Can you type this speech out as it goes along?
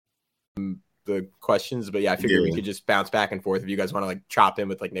the questions, but yeah, I figured we could just bounce back and forth if you guys want to like chop in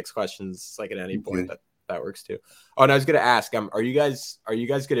with like Knicks questions like at any point. That works too. Oh, and I was gonna ask, are you guys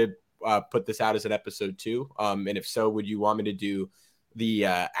gonna put this out as an episode too? And if so, would you want me to do the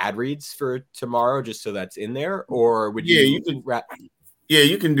ad reads for tomorrow just so that's in there, or would you can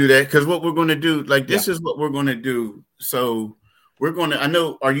you can do that, because what we're going to do, like, this is what we're going to do. So we're going to, I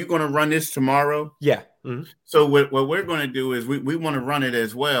know, are you going to run this tomorrow? Yeah. Mm-hmm. So what we're going to do is we want to run it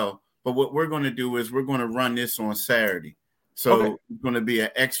as well, but what we're going to do is we're going to run this on Saturday. So it's going to be an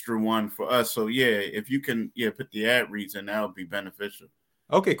extra one for us. So yeah, if you can put the ad reads in, that would be beneficial.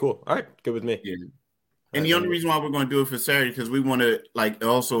 Okay, cool. All right, good with me. Yeah. And the only reason why we're going to do it for Saturday, because we want to like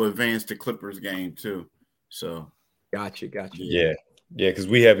also advance the Clippers game too. So gotcha. Yeah, because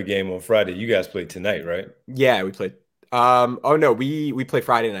we have a game on Friday. You guys play tonight, right? Yeah, we played. Oh no, we play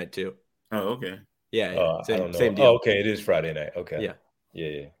Friday night too. Oh, okay. Yeah. Same deal. Oh, okay, it is Friday night. Okay.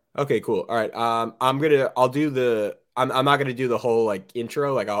 Yeah. Okay, cool. All right. I'm not gonna do the whole like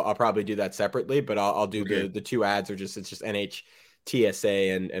intro. Like I'll probably do that separately, but I'll do the two ads it's just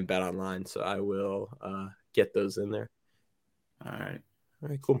NHTSA and Bet Online. So I will get those in there. All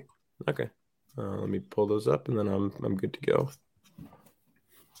right, cool. Okay. Let me pull those up and then I'm good to go.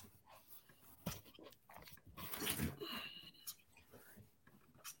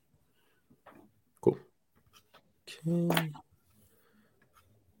 Cool. Okay.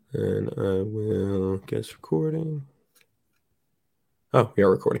 And I will guess recording. Oh, we are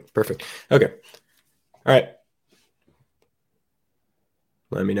recording. Perfect. Okay. All right.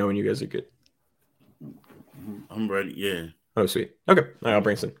 Let me know when you guys are good. I'm ready. Yeah. Oh, sweet. Okay. All right, I'll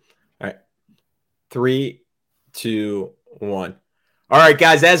bring some. All right. 3, 2, 1. All right,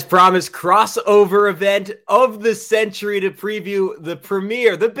 guys, as promised, crossover event of the century to preview the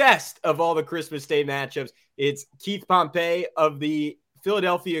premiere, the best of all the Christmas Day matchups. It's Keith Pompey of the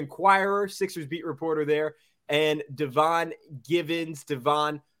Philadelphia Inquirer, Sixers beat reporter there, and Devon Givens.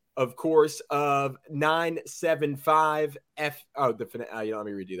 Devon, of course, of 975 let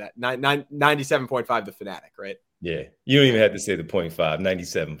me redo that. 97.5 The Fanatic, right? Yeah. You don't even have to say the 0.5,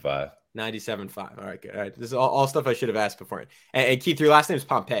 97.5. 97.5. All right, good. All right. This is all stuff I should have asked before. And Keith, your last name is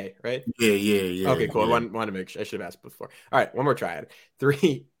Pompey, right? Yeah. Okay, cool. I wanted to make sure. I should have asked before. All right, one more try.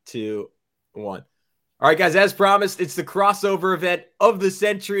 3, 2, 1. All right, guys, as promised, it's the crossover event of the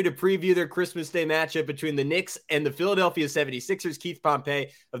century to preview their Christmas Day matchup between the Knicks and the Philadelphia 76ers. Keith Pompey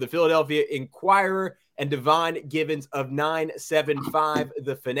of the Philadelphia Inquirer and Devon Givens of 975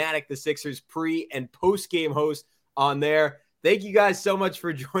 The Fanatic, the Sixers pre- and post-game host on there. Thank you guys so much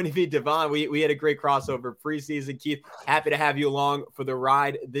for joining me, Devon. We had a great crossover preseason. Keith, happy to have you along for the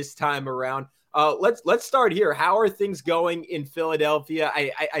ride this time around. Let's start here. How are things going in Philadelphia?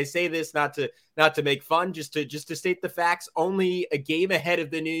 I say this not to make fun, just to state the facts. Only a game ahead of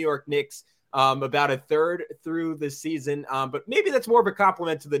the New York Knicks, about a third through the season. But maybe that's more of a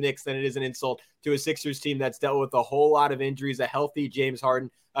compliment to the Knicks than it is an insult to a Sixers team that's dealt with a whole lot of injuries, a healthy James Harden.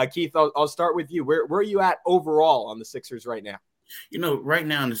 Keith, I'll start with you. Where are you at overall on the Sixers right now? Right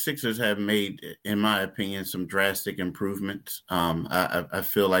now the Sixers have made, in my opinion, some drastic improvements. I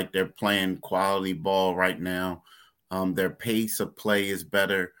feel like they're playing quality ball right now. Their pace of play is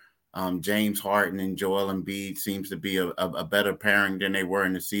better. James Harden and Joel Embiid seems to be a better pairing than they were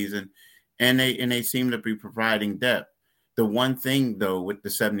in the season. And they seem to be providing depth. The one thing, though, with the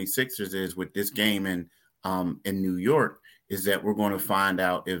 76ers is with this game in New York is that we're going to find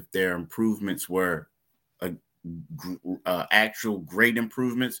out if their improvements were actual great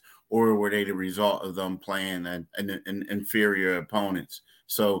improvements, or were they the result of them playing an inferior opponents.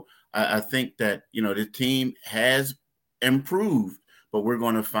 So I think that, the team has improved, but we're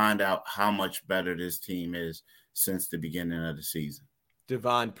going to find out how much better this team is since the beginning of the season.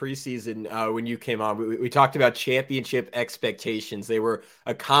 Devon, preseason, when you came on, we talked about championship expectations. They were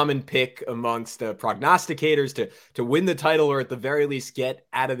a common pick amongst prognosticators to win the title, or at the very least get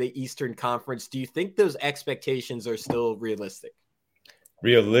out of the Eastern Conference. Do you think those expectations are still realistic?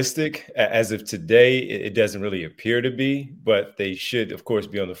 Realistic? As of today, it doesn't really appear to be, but they should, of course,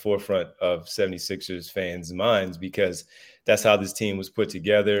 be on the forefront of 76ers fans' minds, because that's how this team was put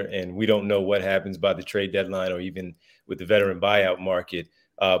together. And we don't know what happens by the trade deadline or even with the veteran buyout market.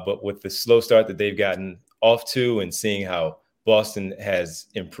 But with the slow start that they've gotten off to, and seeing how Boston has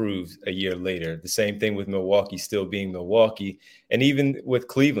improved a year later, the same thing with Milwaukee still being Milwaukee, and even with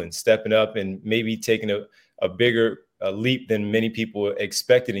Cleveland stepping up and maybe taking a bigger leap than many people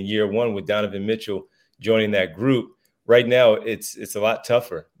expected in year one with Donovan Mitchell joining that group. Right now, it's a lot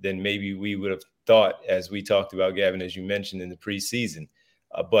tougher than maybe we would have thought, as we talked about, Gavin, as you mentioned in the preseason.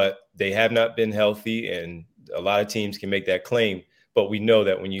 But they have not been healthy, and a lot of teams can make that claim. But we know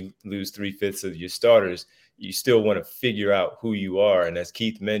that when you lose 3/5 of your starters, you still want to figure out who you are. And as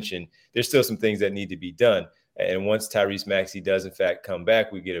Keith mentioned, there's still some things that need to be done. And once Tyrese Maxey does, in fact, come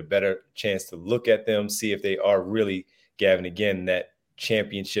back, we get a better chance to look at them, see if they are really, Gavin, again, that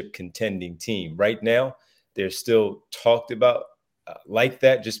championship contending team. Right now, they're still talked about like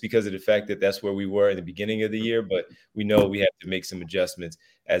that just because of the fact that that's where we were in the beginning of the year. But we know we have to make some adjustments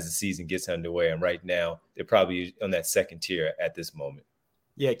as the season gets underway. And right now, they're probably on that second tier at this moment.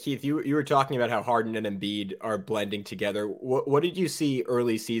 Yeah, Keith, you were talking about how Harden and Embiid are blending together. What did you see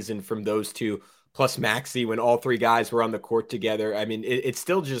early season from those two, plus Maxey, when all three guys were on the court together? I mean, it's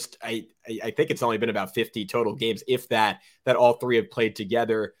still just I think it's only been about 50 total games, if that all three have played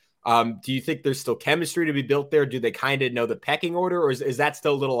together. Do you think there's still chemistry to be built there? Do they kind of know the pecking order, or is that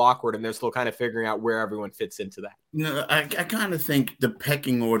still a little awkward and they're still kind of figuring out where everyone fits into that? No, I kind of think the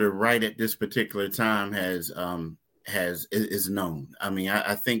pecking order right at this particular time is known. I mean,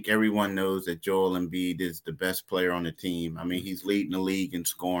 I think everyone knows that Joel Embiid is the best player on the team. I mean, he's leading the league in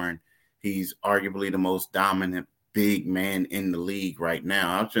scoring. He's arguably the most dominant big man in the league right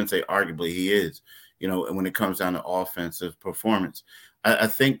now. I shouldn't say arguably, he is, when it comes down to offensive performance. I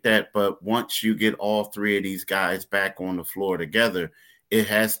think that, but once you get all three of these guys back on the floor together, it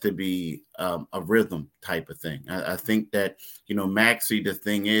has to be a rhythm type of thing. I think that, Maxey, the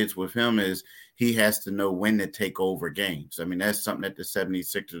thing is with him is he has to know when to take over games. I mean, that's something that the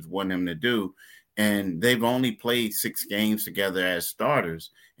 76ers want him to do. And they've only played 6 games together as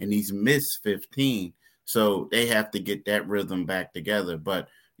starters, and he's missed 15. So they have to get that rhythm back together. But,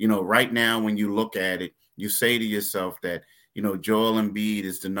 right now, when you look at it, you say to yourself that, Joel Embiid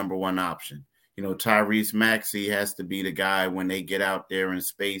is the number one option. Tyrese Maxey has to be the guy when they get out there in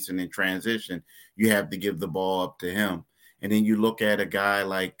space and in transition, you have to give the ball up to him. And then you look at a guy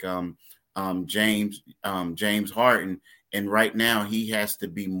like James Harden, and right now he has to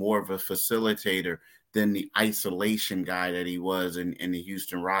be more of a facilitator than the isolation guy that he was in the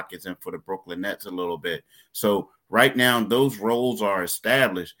Houston Rockets and for the Brooklyn Nets a little bit. So right now those roles are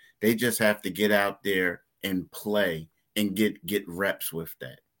established. They just have to get out there and play and get reps with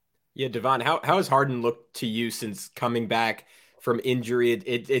that. Yeah, Devon, how has Harden looked to you since coming back from injury?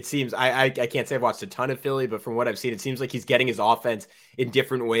 It seems I can't say I've watched a ton of Philly, but from what I've seen, it seems like he's getting his offense in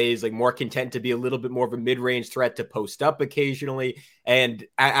different ways, like more content to be a little bit more of a mid-range threat to post up occasionally. And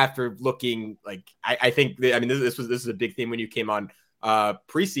after looking like I think this is a big theme when you came on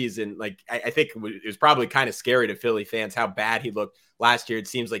preseason. Like I think it was probably kind of scary to Philly fans how bad he looked last year. It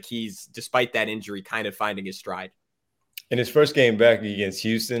seems like he's, despite that injury, kind of finding his stride. In his first game back against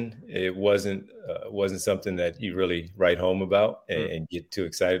Houston, it wasn't something that you really write home about and get too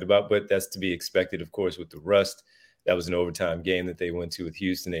excited about. But that's to be expected, of course, with the rust. That was an overtime game that they went to with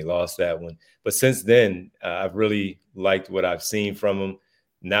Houston. They lost that one. But since then, I've really liked what I've seen from him,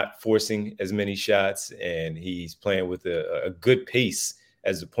 not forcing as many shots, and he's playing with a good pace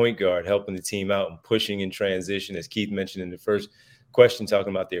as a point guard, helping the team out and pushing in transition, as Keith mentioned in the first question,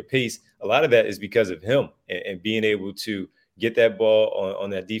 talking about their pace. A lot of that is because of him and being able to get that ball on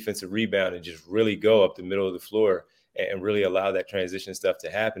that defensive rebound and just really go up the middle of the floor and really allow that transition stuff to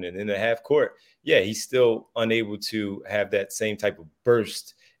happen. And in the half court, he's still unable to have that same type of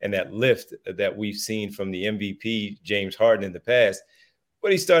burst and that lift that we've seen from the MVP James Harden in the past.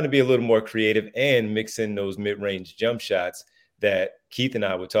 But he's starting to be a little more creative and mix in those mid-range jump shots that Keith and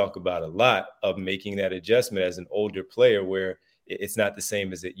I would talk about a lot, of making that adjustment as an older player where it's not the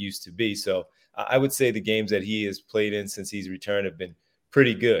same as it used to be. So I would say the games that he has played in since he's returned have been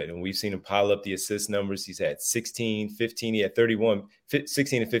pretty good. And we've seen him pile up the assist numbers. He's had 16, 15, he had 31,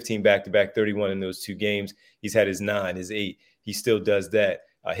 16 and 15 back-to-back, 31 in those 2 games. He's had his 9, his 8. He still does that,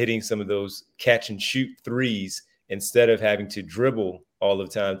 hitting some of those catch and shoot threes instead of having to dribble all the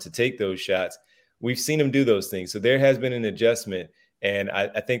time to take those shots. We've seen him do those things. So there has been an adjustment. And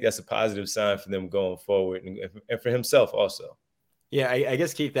I think that's a positive sign for them going forward and for himself also. Yeah, I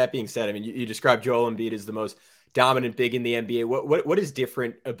guess, Keith, that being said, I mean, you described Joel Embiid as the most dominant big in the NBA. What is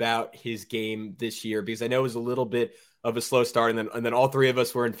different about his game this year? Because I know it was a little bit of a slow start, and then all three of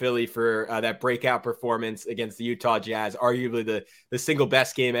us were in Philly for that breakout performance against the Utah Jazz, arguably the single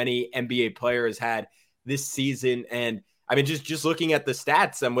best game any NBA player has had this season. And I mean, just looking at the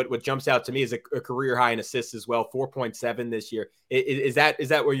stats, and what jumps out to me is a career high in assists as well, 4.7 this year. Is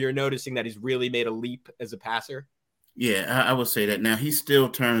that where you're noticing that he's really made a leap as a passer? Yeah, I would say that. Now, he still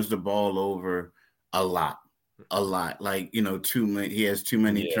turns the ball over a lot. Like, too many. He has too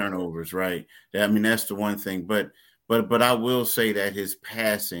many turnovers, right? I mean, that's the one thing. But I will say that his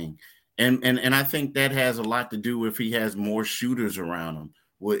passing, and I think that has a lot to do with he has more shooters around him.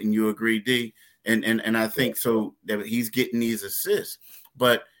 Wouldn't you agree, D? And I think so that he's getting these assists.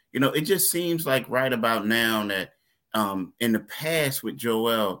 But, it just seems like right about now that in the past with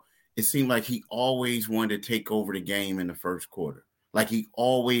Joel, it seemed like he always wanted to take over the game in the first quarter. Like he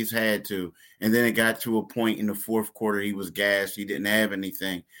always had to. And then it got to a point in the fourth quarter, he was gassed. He didn't have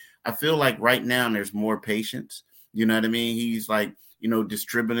anything. I feel like right now there's more patience. You know what I mean? He's like,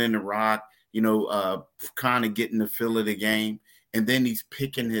 distributing the rock, kind of getting the feel of the game. And then he's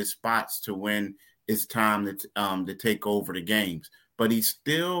picking his spots to when it's time to take over the games. But he's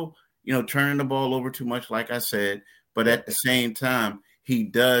still, turning the ball over too much, like I said. But at the same time, he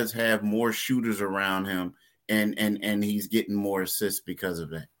does have more shooters around him. And he's getting more assists because of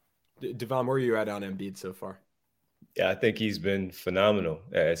that. Devon, where are you at on Embiid so far? Yeah, I think he's been phenomenal.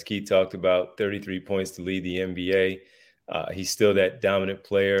 As Keith talked about, 33 points to lead the NBA. He's still that dominant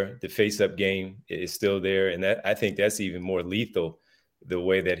player. The face-up game is still there. And I think that's even more lethal, the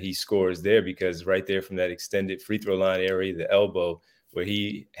way that he scores there, because right there from that extended free throw line area, the elbow, where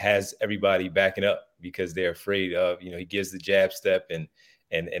he has everybody backing up because they're afraid of, he gives the jab step and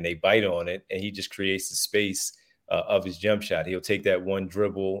they bite on it, and he just creates the space of his jump shot. He'll take that one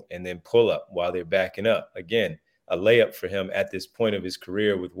dribble and then pull up while they're backing up. Again, a layup for him at this point of his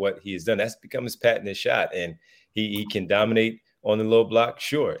career with what he has done. That's become his patented shot, and he can dominate on the low block,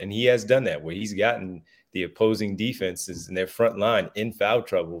 sure. And he has done that, where he's gotten the opposing defenses in their front line in foul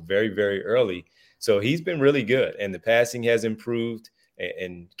trouble very, very early. So he's been really good, and the passing has improved.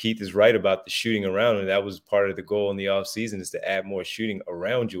 And Keith is right about the shooting around, and that was part of the goal in the offseason, is to add more shooting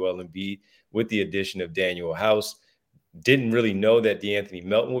around Joel Embiid with the addition of Daniel House. Didn't really know that DeAnthony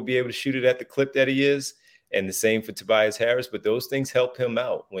Melton would be able to shoot it at the clip that he is, and the same for Tobias Harris, but those things help him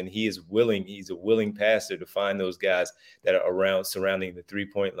out when he is willing. He's a willing passer to find those guys that are around surrounding the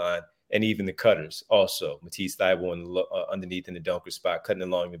three-point line, and even the cutters also. Matisse Thybulle underneath in the dunker spot, cutting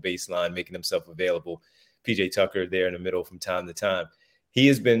along the baseline, making himself available. PJ Tucker there in the middle from time to time. He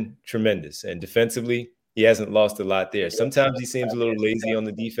has been tremendous, and defensively, he hasn't lost a lot there. Sometimes he seems a little lazy on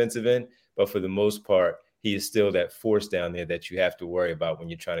the defensive end, but for the most part, he is still that force down there that you have to worry about when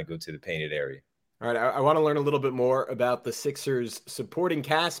you're trying to go to the painted area. All right, I want to learn a little bit more about the Sixers supporting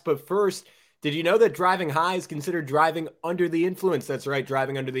cast, but first, did you know that driving high is considered driving under the influence? That's right,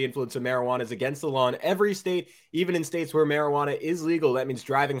 driving under the influence of marijuana is against the law in every state, even in states where marijuana is legal. That means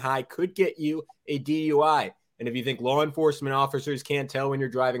driving high could get you a DUI. And if you think law enforcement officers can't tell when you're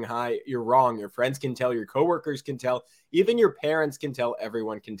driving high, you're wrong. Your friends can tell, your coworkers can tell, even your parents can tell,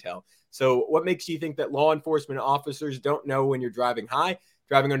 everyone can tell. So what makes you think that law enforcement officers don't know when you're driving high?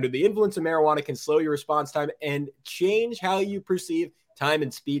 Driving under the influence of marijuana can slow your response time and change how you perceive time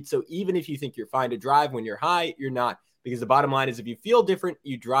and speed. So even if you think you're fine to drive when you're high, you're not. Because the bottom line is, if you feel different,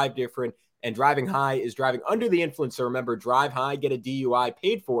 you drive different. And driving high is driving under the influence. So remember, drive high, get a DUI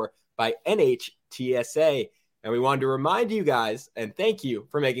paid for by NHTSA. And we wanted to remind you guys, and thank you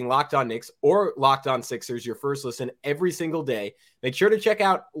for making Locked On Knicks or Locked On Sixers your first listen every single day. Make sure to check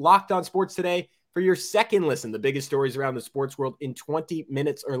out Locked On Sports Today for your second listen. The biggest stories around the sports world in 20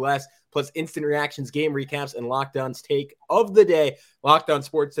 minutes or less, plus instant reactions, game recaps, and Locked On's take of the day. Locked On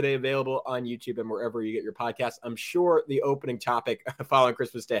Sports Today, available on YouTube and wherever you get your podcasts. I'm sure the opening topic following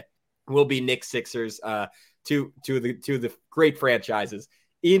Christmas Day will be Knicks Sixers, two of the great franchises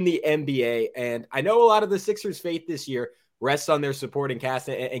in the NBA. And I know a lot of the Sixers' faith this year rests on their supporting cast.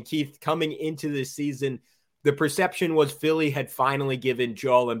 And Keith, coming into this season, the perception was Philly had finally given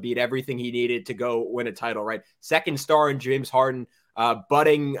Joel Embiid everything he needed to go win a title, right? Second star in James Harden,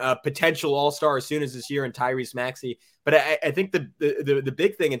 budding potential all-star as soon as this year in Tyrese Maxey. But I think the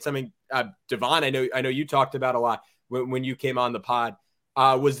big thing, and something, Devon, I know you talked about a lot when you came on the pod,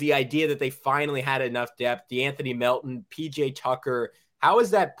 was the idea that they finally had enough depth. DeAnthony Melton, PJ Tucker. How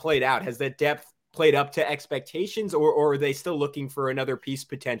has that played out? Has that depth played up to expectations, or are they still looking for another piece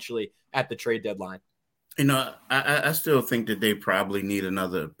potentially at the trade deadline? I still think that they probably need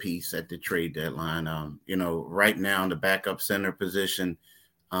another piece at the trade deadline. Right now in the backup center position,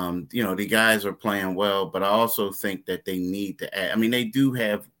 the guys are playing well, but I also think that they need to add. I mean, they do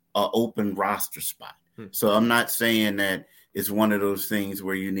have an open roster spot. So I'm not saying that it's one of those things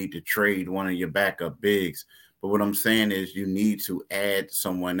where you need to trade one of your backup bigs. But what I'm saying is you need to add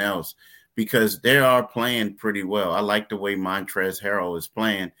someone else, because they are playing pretty well. I like the way Montrezl Harrell is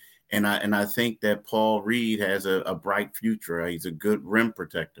playing. And I think that Paul Reed has a bright future. He's a good rim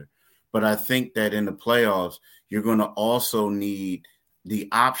protector. But I think that in the playoffs, you're going to also need the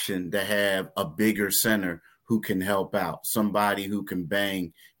option to have a bigger center who can help out, somebody who can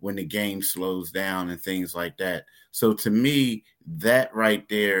bang when the game slows down and things like that. So to me, that right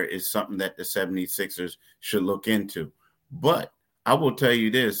there is something that the 76ers should look into. But I will tell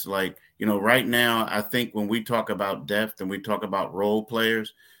you this, like, right now, I think when we talk about depth and we talk about role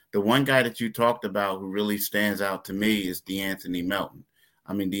players, the one guy that you talked about who really stands out to me is DeAnthony Melton.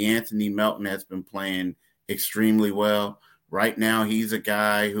 I mean, DeAnthony Melton has been playing extremely well. Right now, he's a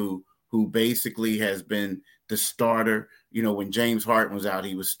guy who basically has been the starter. When James Harden was out,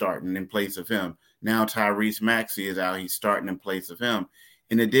 he was starting in place of him. Now Tyrese Maxey is out, he's starting in place of him.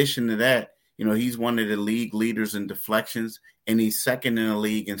 In addition to that, he's one of the league leaders in deflections, and he's second in the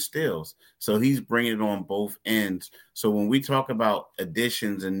league in steals. So he's bringing it on both ends. So when we talk about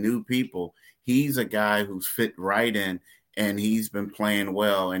additions and new people, he's a guy who's fit right in, and he's been playing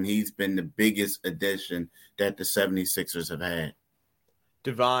well, and he's been the biggest addition that the 76ers have had.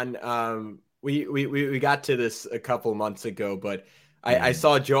 Devon, we got to this a couple months ago, but I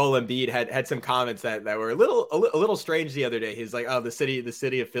saw Joel Embiid had some comments that were a little strange the other day. He's like, "Oh, the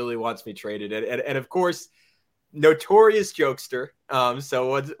city of Philly wants me traded," and of course, notorious jokester.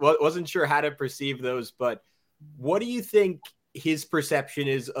 So wasn't sure how to perceive those. But what do you think his perception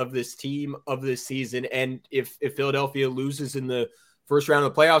is of this team, of this season, and if Philadelphia loses in the first round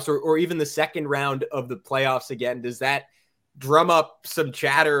of the playoffs, or even the second round of the playoffs again, does that drum up some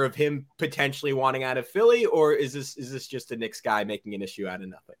chatter of him potentially wanting out of Philly, or is this just a Knicks guy making an issue out of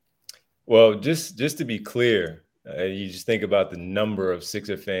nothing? Well, just to be clear, you just think about the number of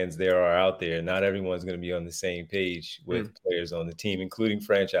Sixer fans there are out there. Not everyone's going to be on the same page with players on the team, including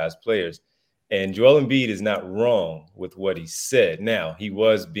franchise players. And Joel Embiid is not wrong with what he said. Now, he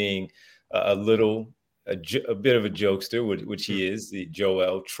was being a bit of a jokester, which he is, the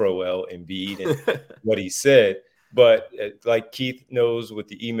Joel Troel Embiid, and what he said. But like Keith knows with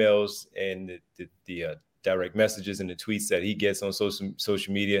the emails and the direct messages and the tweets that he gets on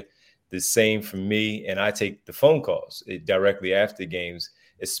social media, the same for me. And I take the phone calls directly after games,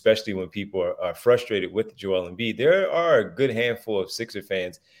 especially when people are frustrated with Joel Embiid. There are a good handful of Sixer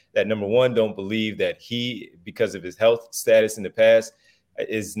fans that, number one, don't believe that he, because of his health status in the past,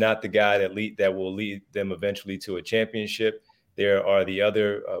 is not the guy that will lead them eventually to a championship. There are the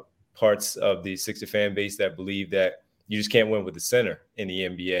other parts of the Sixer fan base that believe that you just can't win with the center in the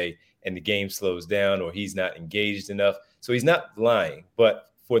NBA and the game slows down or he's not engaged enough. So he's not lying. But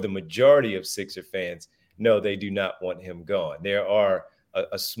for the majority of Sixer fans, no, they do not want him gone. There are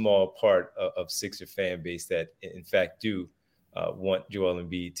a small part of Sixer fan base that, in fact, do want Joel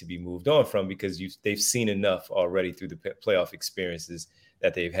Embiid to be moved on from, because they've seen enough already through the playoff experiences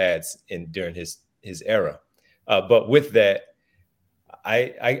that they've had during his era. But with that,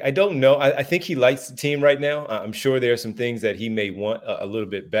 I don't know. I think he likes the team right now. I'm sure there are some things that he may want a little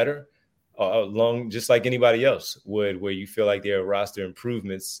bit better, just like anybody else would, where you feel like there are roster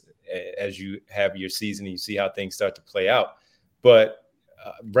improvements as you have your season and you see how things start to play out. But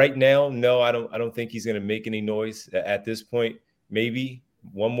right now, no, I don't think he's going to make any noise at this point. Maybe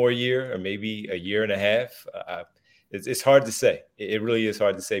one more year or maybe a year and a half. It's hard to say. It really is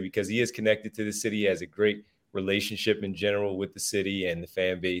hard to say, because he is connected to the city. He has a great relationship in general with the city and the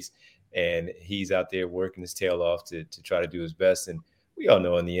fan base, and he's out there working his tail off to try to do his best. And we all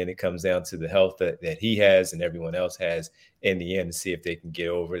know in the end it comes down to the health that he has and everyone else has in the end, to see if they can get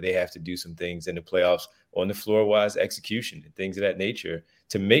over. They have to do some things in the playoffs on the floor wise, execution and things of that nature,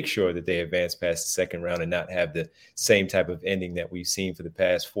 to make sure that they advance past the second round and not have the same type of ending that we've seen for the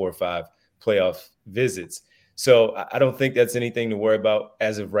past 4 or 5 playoff visits. So I don't think that's anything to worry about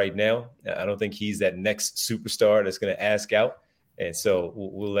as of right now. I don't think he's that next superstar that's going to ask out. And so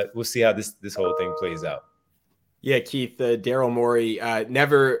we'll see how this whole thing plays out. Yeah, Keith, Daryl Morey,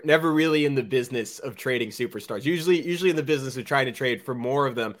 never really in the business of trading superstars. Usually in the business of trying to trade for more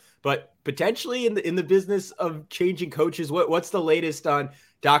of them, but potentially in the business of changing coaches. What's the latest on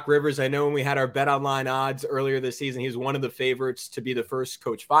Doc Rivers? I know when we had our Bet Online odds earlier this season, he was one of the favorites to be the first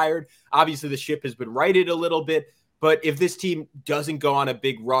coach fired. Obviously, the ship has been righted a little bit, but if this team doesn't go on a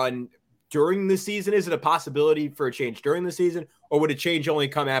big run during the season, is it a possibility for a change during the season, or would a change only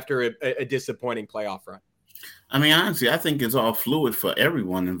come after a disappointing playoff run? I mean, honestly, I think it's all fluid for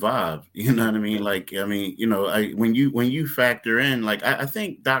everyone involved. You know what I mean? When you factor in, I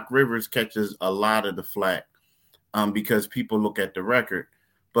think Doc Rivers catches a lot of the flack because people look at the record.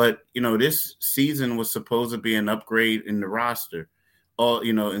 But, this season was supposed to be an upgrade in the roster,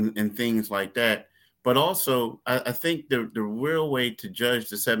 and things like that. But also, I think the real way to judge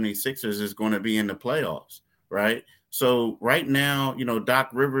the 76ers is going to be in the playoffs, right? So right now, Doc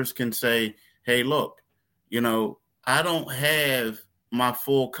Rivers can say, hey, look, I don't have my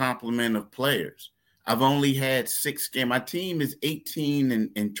full complement of players. I've only had 6 games. My team is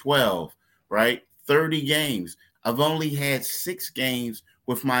 18 and 12, right? 30 games. I've only had 6 games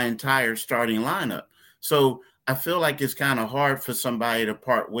with my entire starting lineup. So I feel like it's kind of hard for somebody to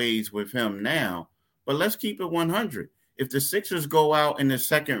part ways with him now. But let's keep it 100. If the Sixers go out in the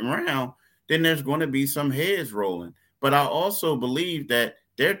second round, then there's going to be some heads rolling. But I also believe that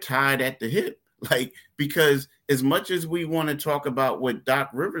they're tied at the hip. Like, because as much as we want to talk about what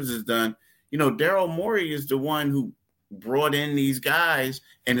Doc Rivers has done, Daryl Morey is the one who brought in these guys,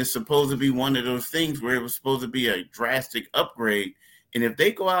 and it's supposed to be one of those things where it was supposed to be a drastic upgrade. And if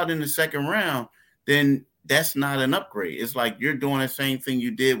they go out in the second round, then that's not an upgrade. It's like you're doing the same thing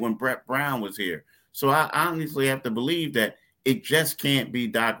you did when Brett Brown was here. So I honestly have to believe that it just can't be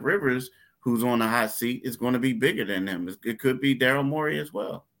Doc Rivers who's on the hot seat. It's going to be bigger than them. It could be Daryl Morey as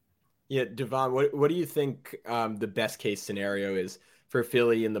well. Yeah, Devon, what do you think the best case scenario is for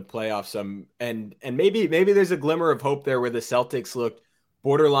Philly in the playoffs? And maybe there's a glimmer of hope there where the Celtics looked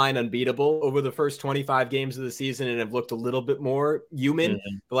borderline unbeatable over the first 25 games of the season and have looked a little bit more human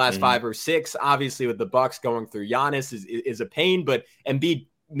the last 5 or 6. Obviously, with the Bucks going through Giannis is a pain, but Embiid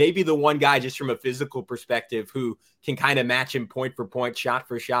maybe the one guy just from a physical perspective who can kind of match him point for point, shot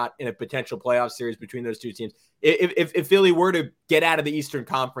for shot in a potential playoff series between those two teams. If Philly were to get out of the Eastern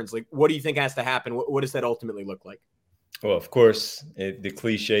Conference, like, what do you think has to happen? What does that ultimately look like? Well, of course, the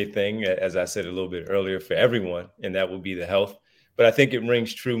cliche thing, as I said a little bit earlier, for everyone, and that will be the health. But I think it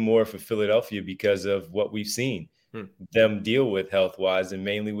rings true more for Philadelphia because of what we've seen them deal with health-wise, and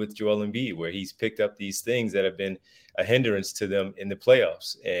mainly with Joel Embiid, where he's picked up these things that have been a hindrance to them in the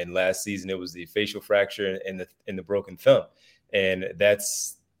playoffs. And last season, it was the facial fracture and the broken thumb. And that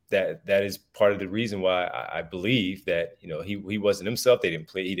is part of the reason why I believe that, he wasn't himself. He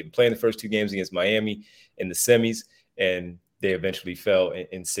didn't play in the first 2 games against Miami in the semis, and they eventually fell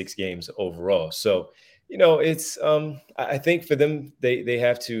in 6 games overall. So, it's I think for them, they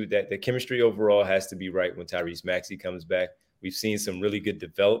have to, that the chemistry overall has to be right when Tyrese Maxey comes back. We've seen some really good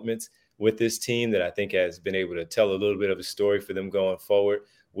developments with this team that I think has been able to tell a little bit of a story for them going forward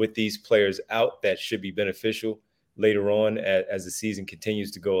with these players out that should be beneficial later on as the season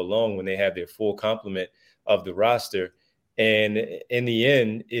continues to go along when they have their full complement of the roster. And in the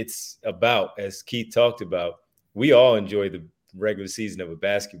end, it's about, as Keith talked about, we all enjoy the regular season of a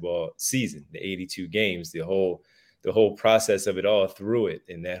basketball season, the 82 games, the whole process of it all through it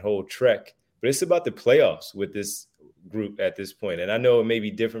and that whole trek. But it's about the playoffs with this group at this point. And I know it may be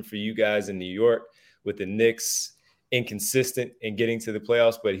different for you guys in New York with the Knicks inconsistent in getting to the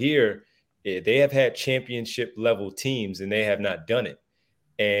playoffs, but here they have had championship level teams and they have not done it.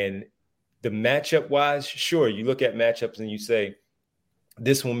 And the matchup wise, sure, you look at matchups and you say,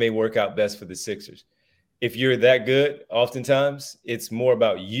 this one may work out best for the Sixers. If you're that good, oftentimes it's more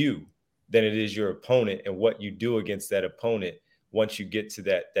about you than it is your opponent and what you do against that opponent once you get to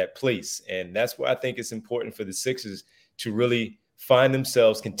that place. And that's why I think it's important for the Sixers to really find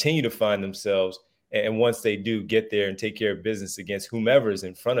themselves, continue to find themselves, and once they do, get there and take care of business against whomever is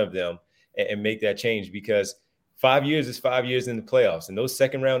in front of them and make that change, because 5 years is 5 years in the playoffs, and those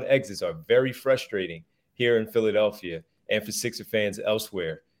second round exits are very frustrating here in Philadelphia and for Sixer fans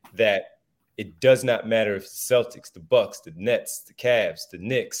elsewhere, that it does not matter if it's the Celtics, the Bucks, the Nets, the Cavs, the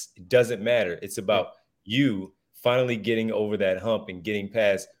Knicks. It doesn't matter. It's about you finally getting over that hump and getting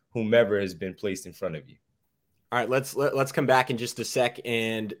past whomever has been placed in front of you. All right, let's come back in just a sec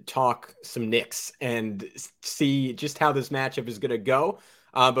and talk some Knicks and see just how this matchup is going to go.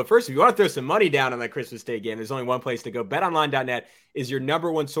 But first, if you want to throw some money down on that Christmas Day game, there's only one place to go. BetOnline.net is your number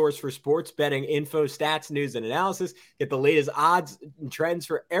one source for sports betting info, stats, news, and analysis. Get the latest odds and trends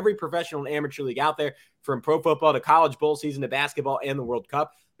for every professional and amateur league out there, from pro football to college bowl season to basketball and the World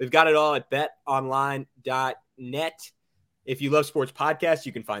Cup. They've got it all at BetOnline.net. If you love sports podcasts,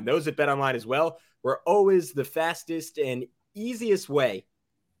 you can find those at BetOnline as well. We're always the fastest and easiest way.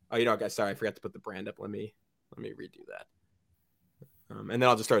 Oh, guys, sorry, I forgot to put the brand up. Let me redo that. And then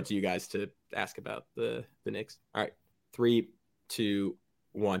I'll just start to you guys to ask about the Knicks. All right, 3, 2,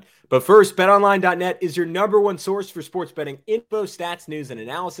 1. But first, BetOnline.net is your number one source for sports betting info, stats, news, and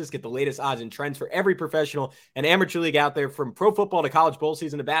analysis. Get the latest odds and trends for every professional and amateur league out there, from pro football to college bowl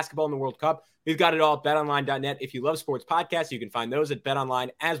season to basketball and the World Cup. We've got it all at BetOnline.net. If you love sports podcasts, you can find those at BetOnline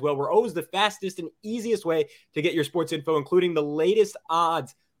as well. We're always the fastest and easiest way to get your sports info, including the latest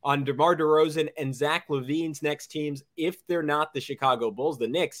odds on DeMar DeRozan and Zach LaVine's next teams, if they're not the Chicago Bulls. The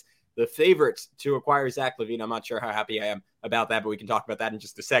Knicks, the favorites to acquire Zach LaVine. I'm not sure how happy I am about that, but we can talk about that in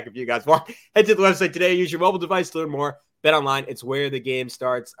just a second if you guys want. Head to the website today. Use your mobile device to learn more. BetOnline, it's where the game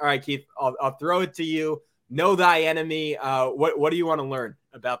starts. All right, Keith, I'll throw it to you. Know thy enemy. What do you want to learn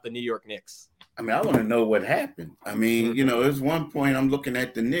about the New York Knicks? I mean, I want to know what happened. I mean, there's one point I'm looking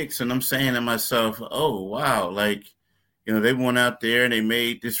at the Knicks and I'm saying to myself, oh, wow, like, They went out there and they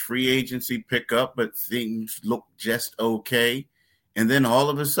made this free agency pickup, but things looked just okay. And then all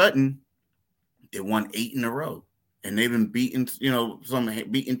of a sudden, they won 8 in a row. And they've been beating,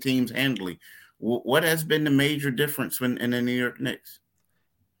 beating teams handily. What has been the major difference in the New York Knicks?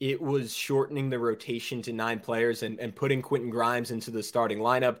 It was shortening the rotation to 9 players and putting Quentin Grimes into the starting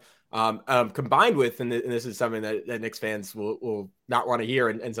lineup. Combined with, and this is something that Knicks fans will not want to hear,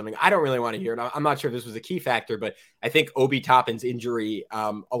 and something I don't really want to hear. And I'm not sure if this was a key factor, but I think Obi Toppin's injury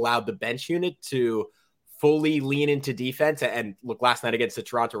allowed the bench unit to fully lean into defense. And look, last night against the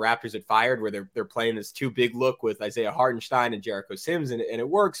Toronto Raptors, it fired where they're playing this 2 big look with Isaiah Hartenstein and Jericho Sims, and it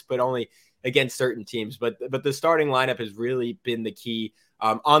works, but only against certain teams. But the starting lineup has really been the key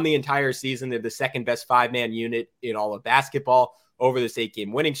on the entire season. They're the second best 5-man unit in all of basketball over this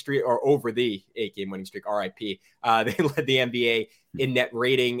 8-game winning streak, or over the 8-game winning streak, RIP. They led the NBA in net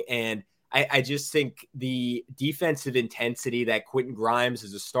rating. And I just think the defensive intensity that Quentin Grimes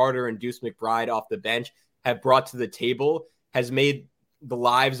as a starter and Deuce McBride off the bench have brought to the table has made the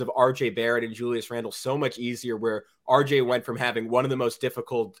lives of RJ Barrett and Julius Randle so much easier, where RJ went from having one of the most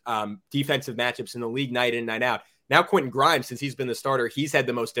difficult defensive matchups in the league night in, night out. Now Quentin Grimes, since he's been the starter, he's had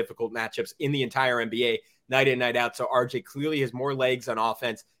the most difficult matchups in the entire NBA night in, night out. So RJ clearly has more legs on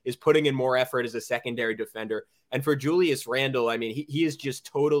offense, is putting in more effort as a secondary defender. And for Julius Randle, I mean, he is just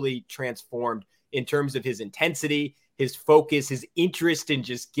totally transformed in terms of his intensity, his focus, his interest in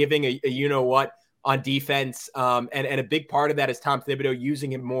just giving a you-know-what on defense. And a big part of that is Tom Thibodeau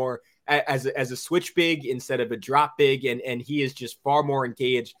using him more as a switch big instead of a drop big. And he is just far more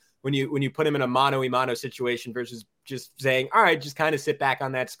engaged when you put him in a mano-a-mano situation versus just saying, all right, just kind of sit back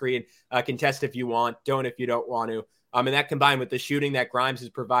on that screen, contest if you want, don't if you don't want to. And that combined with the shooting that Grimes has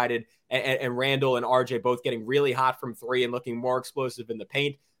provided and Randle and RJ both getting really hot from 3 and looking more explosive in the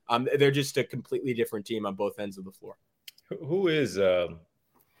paint. They're just a completely different team on both ends of the floor. Who is,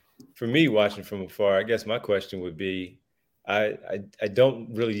 for me, watching from afar, I guess my question would be, I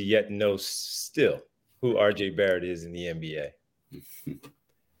don't really yet know still who RJ Barrett is in the NBA.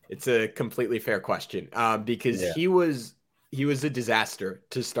 It's a completely fair question because he was a disaster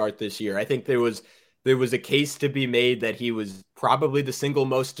to start this year. I think there was a case to be made that he was probably the single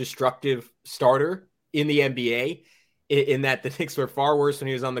most destructive starter in the NBA, in that the Knicks were far worse when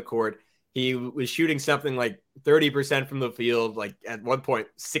he was on the court. He was shooting something like 30% from the field, like at one point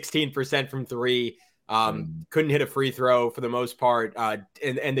 16% from 3. Couldn't hit a free throw for the most part,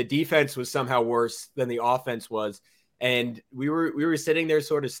 and the defense was somehow worse than the offense was. And we were sitting there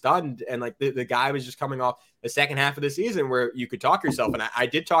sort of stunned, and like the guy was just coming off the second half of the season where you could talk yourself, and I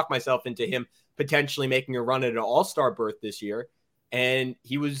did talk myself into him potentially making a run at an all-star berth this year. And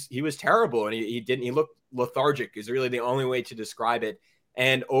he was terrible, and he looked lethargic is really the only way to describe it.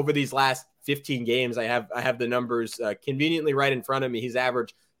 And over these last 15 games, I have the numbers conveniently right in front of me. He's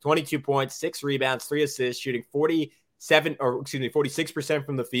averaged 22 points, 6 rebounds, 3 assists, shooting 46%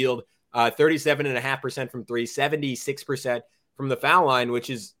 from the field, 37.5% from 3, 76% from the foul line, which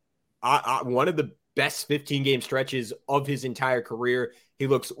is one of the best 15-game stretches of his entire career. He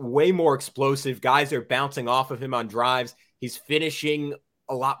looks way more explosive. Guys are bouncing off of him on drives. He's finishing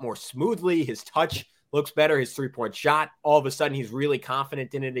a lot more smoothly. His touch looks better. His 3-point shot, all of a sudden, he's really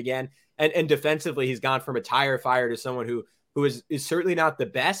confident in it again. And defensively, he's gone from a tire fire to someone who is certainly not the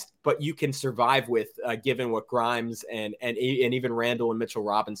best, but you can survive with, given what Grimes and even Randle and Mitchell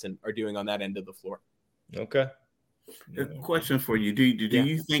Robinson are doing on that end of the floor. Okay. A question for you. Do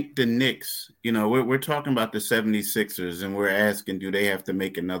you think the Knicks, we're talking about the 76ers and we're asking, do they have to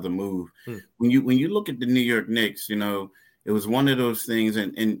make another move? When you look at the New York Knicks, it was one of those things,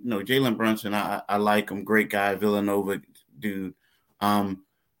 and Jalen Brunson, I like him, great guy, Villanova dude.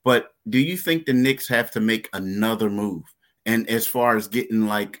 But do you think the Knicks have to make another move? And as far as getting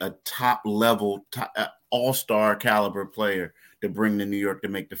like a top level, all-star caliber player to bring to New York to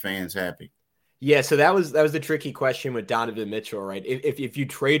make the fans happy? Yeah, so that was the tricky question with Donovan Mitchell, right? If you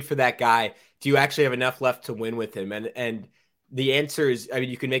trade for that guy, do you actually have enough left to win with him? And the answer is, I mean,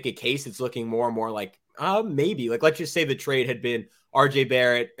 you can make a case. It's looking more and more like maybe. Like, let's just say the trade had been RJ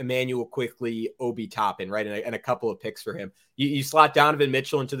Barrett, Emmanuel Quickley, Obi Toppin, right? And a couple of picks for him. You slot Donovan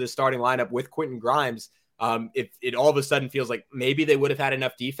Mitchell into the starting lineup with Quentin Grimes. If it all of a sudden feels like maybe they would have had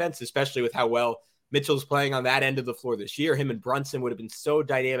enough defense, especially with how well Mitchell's playing on that end of the floor this year. Him and Brunson would have been so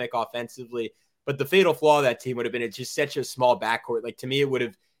dynamic offensively. But the fatal flaw of that team would have been it's just such a small backcourt. Like, to me, it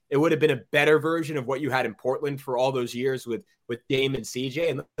would have been a better version of what you had in Portland for all those years with Dame and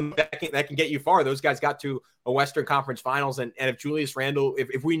CJ, and that can get you far. Those guys got to a Western Conference Finals, and if Julius Randle,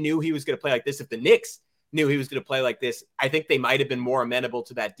 if we knew he was going to play like this, if the Knicks knew he was going to play like this, I think they might have been more amenable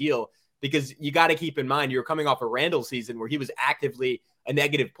to that deal. because you got to keep in mind you're coming off a Randall season where he was actively a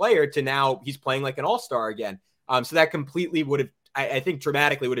negative player to now he's playing like an all-star again. So that completely would have, I think,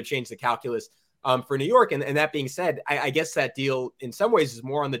 dramatically would have changed the calculus for New York. And that being said, I guess that deal in some ways is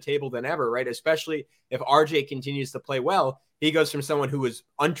more on the table than ever, right? Especially if RJ continues to play well. He goes from someone who was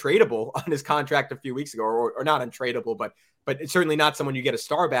untradeable on his contract a few weeks ago, or not untradeable, but it's certainly not someone you get a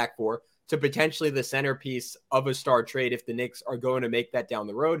star back for, to potentially the centerpiece of a star trade if the Knicks are going to make that down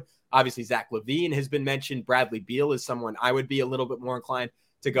the road. Obviously, Zach LaVine has been mentioned. Bradley Beal is someone I would be a little bit more inclined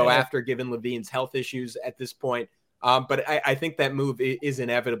to go after, given LaVine's health issues at this point. But I think that move is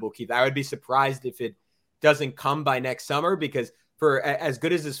inevitable, Keith. I would be surprised if it doesn't come by next summer, because for as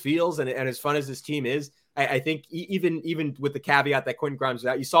good as this feels and as fun as this team is, I think even with the caveat that Quentin Grimes was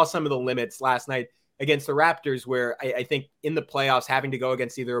out, you saw some of the limits last night against the Raptors, where I think in the playoffs, having to go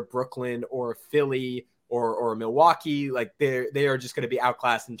against either a Brooklyn or a Philly or Milwaukee, like they are just going to be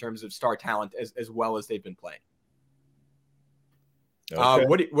outclassed in terms of star talent as well as they've been playing. Okay.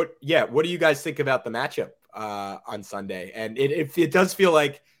 What do you guys think about the matchup on Sunday? And it does feel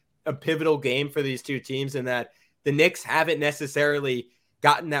like a pivotal game for these two teams, in that the Knicks haven't necessarily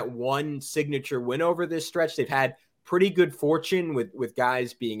gotten that one signature win over this stretch. They've had pretty good fortune with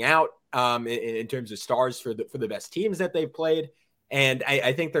guys being out in terms of stars for the best teams that they've played. And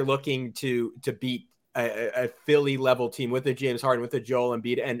I think they're looking to beat a Philly level team with a James Harden, with a Joel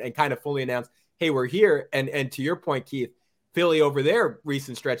Embiid, and kind of fully announce, hey, we're here. And to your point, Keith, Philly over their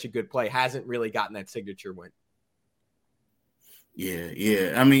recent stretch of good play hasn't really gotten that signature win.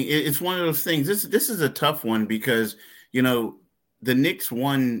 Yeah. I mean, it's one of those things. This is a tough one because, the Knicks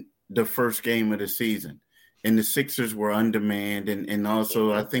won the first game of the season, and the Sixers were undemanded. And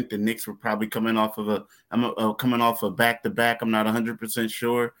also I think the Knicks were probably coming off of a back-to-back. I'm not 100%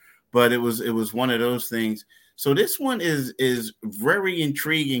 sure, but it was one of those things. So this one is very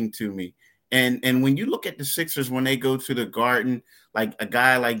intriguing to me. And when you look at the Sixers, when they go to the Garden, like a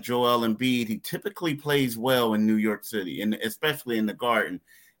guy like Joel Embiid, he typically plays well in New York City, and especially in the Garden.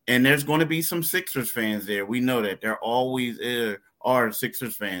 And there's going to be some Sixers fans there. We know that. There always are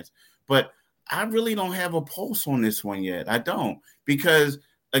Sixers fans. But I really don't have a pulse on this one yet. I don't. Because,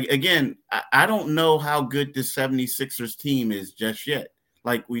 again, I don't know how good the 76ers team is just yet.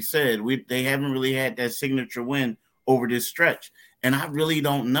 Like we said, they haven't really had that signature win over this stretch. And I really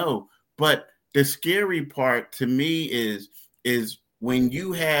don't know. But the scary part to me is when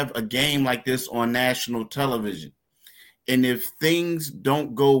you have a game like this on national television, and if things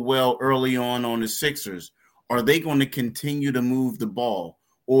don't go well early on the Sixers, are they going to continue to move the ball?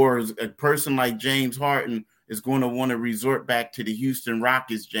 Or is a person like James Harden is going to want to resort back to the Houston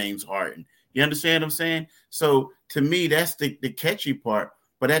Rockets James Harden? You understand what I'm saying? So to me, that's the catchy part.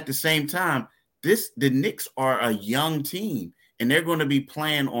 But at the same time, the Knicks are a young team, and they're going to be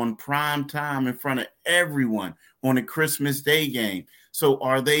playing on prime time in front of everyone on a Christmas Day game. So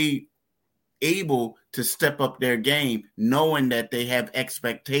are they able to step up their game knowing that they have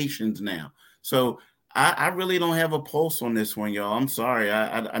expectations now? So I really don't have a pulse on this one, y'all. I'm sorry.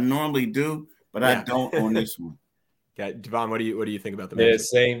 I normally do, but I don't on this one. Okay, Devon, what do you think about the match?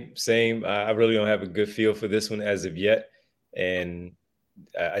 Yeah, same. I really don't have a good feel for this one as of yet. And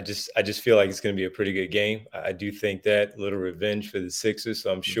I just feel like it's going to be a pretty good game. I do think that a little revenge for the Sixers.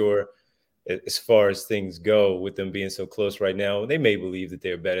 So I'm sure as far as things go, with them being so close right now, they may believe that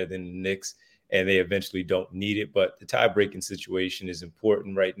they're better than the Knicks and they eventually don't need it. But the tie-breaking situation is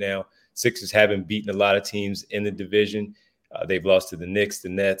important right now. Sixers haven't beaten a lot of teams in the division. They've lost to the Knicks, the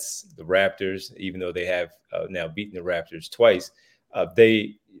Nets, the Raptors, even though they have now beaten the Raptors twice.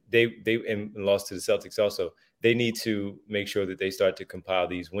 They lost to the Celtics also. They need to make sure that they start to compile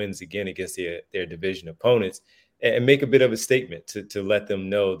these wins again against their division opponents and make a bit of a statement to let them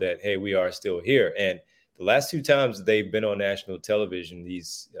know that, hey, we are still here. And the last two times they've been on national television,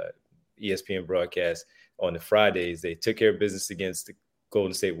 these ESPN broadcasts on the Fridays, they took care of business against the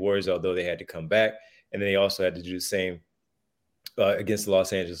Golden State Warriors, although they had to come back. And then they also had to do the same against the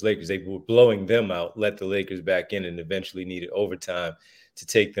Los Angeles Lakers. They were blowing them out, let the Lakers back in, and eventually needed overtime to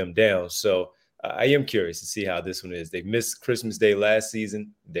take them down. So I am curious to see how this one is. They missed Christmas Day last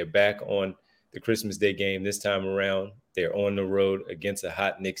season. They're back on the Christmas Day game this time around. They're on the road against a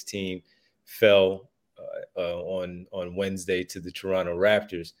hot Knicks team, fell on Wednesday to the Toronto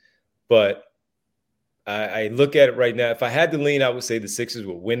Raptors. But I look at it right now. If I had to lean, I would say the Sixers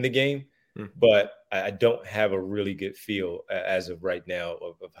will win the game. But I don't have a really good feel as of right now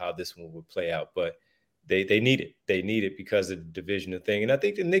of how this one would play out. But they need it. They need it because of the divisional thing. And I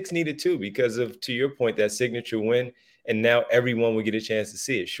think the Knicks need it too because of, to your point, that signature win. And now everyone will get a chance to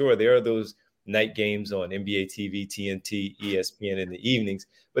see it. Sure, there are those night games on NBA TV, TNT, ESPN in the evenings.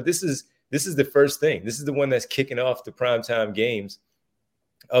 But this is the first thing. This is the one that's kicking off the primetime games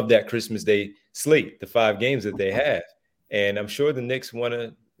of that Christmas Day slate, the 5 games that they have. And I'm sure the Knicks want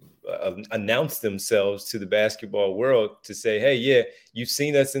to announce themselves to the basketball world to say, hey, yeah, you've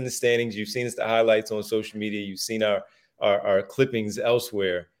seen us in the standings. You've seen us the highlights on social media. You've seen our clippings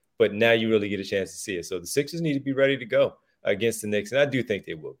elsewhere, but now you really get a chance to see it. So the Sixers need to be ready to go against the Knicks. And I do think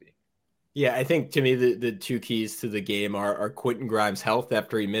they will be. Yeah, I think to me the 2 keys to the game are Quentin Grimes' health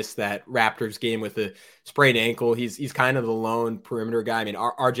after he missed that Raptors game with a sprained ankle. He's kind of the lone perimeter guy. I mean,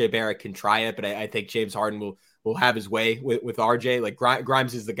 RJ Barrett can try it, but I think James Harden will have his way with RJ. Like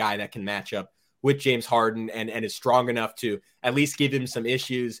Grimes is the guy that can match up with James Harden and is strong enough to at least give him some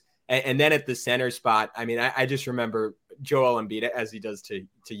issues. And then at the center spot, I mean, I just remember Joel Embiid, as he does to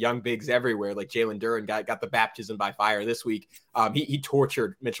young bigs everywhere, like Jalen Duren got the baptism by fire this week. He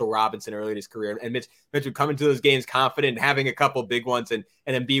tortured Mitchell Robinson early in his career, and Mitch would come into those games confident, having a couple big ones, and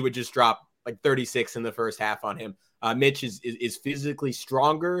Embiid would just drop like 36 in the first half on him. Mitch is physically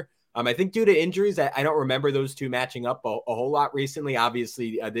stronger. I think due to injuries, I don't remember those two matching up a whole lot recently.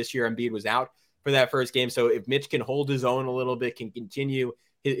 Obviously, this year Embiid was out for that first game, so if Mitch can hold his own a little bit, can continue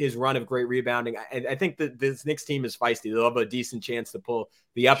his run of great rebounding, I think that this Knicks team is feisty. They'll have a decent chance to pull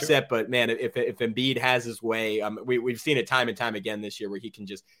the upset. Sure. But man, if Embiid has his way, we've seen it time and time again this year where he can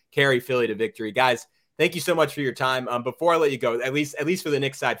just carry Philly to victory. Guys, thank you so much for your time. Before I let you go, at least for the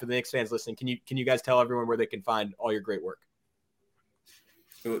Knicks side, for the Knicks fans listening, can you guys tell everyone where they can find all your great work?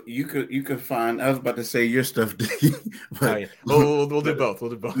 You could find. I was about to say your stuff, but we'll do both. We'll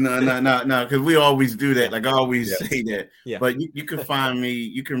do both. No, because we always do that. Like I always say that. Yeah. But you can find me.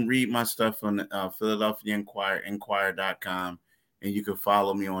 You can read my stuff on Philadelphia Inquirer, Inquirer.com, and you can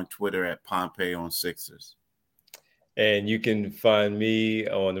follow me on Twitter at Pompey on Sixers. And you can find me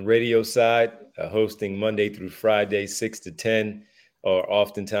on the radio side, hosting Monday through Friday, 6 to 10. Or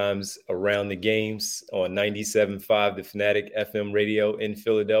oftentimes around the games on 97.5, the Fanatic FM radio in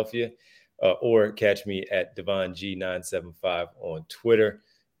Philadelphia, or catch me at Devon G975 on Twitter,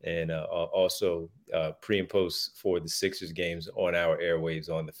 and also pre and post for the Sixers games on our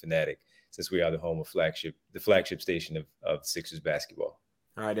airwaves on the Fanatic, since we are the home of the flagship station of Sixers basketball.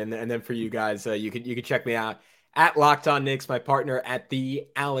 All right, and then for you guys, you can check me out at Locked On Knicks, my partner at the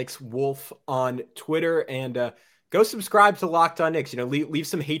Alex Wolf on Twitter, and go subscribe to Locked On Knicks. Leave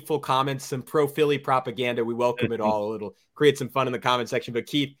some hateful comments, some pro-Philly propaganda. We welcome it all. It'll create some fun in the comment section. But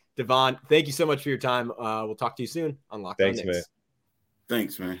Keith, Devon, thank you so much for your time. We'll talk to you soon on Locked On Knicks.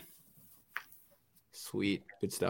 Thanks, man. Sweet. Good stuff.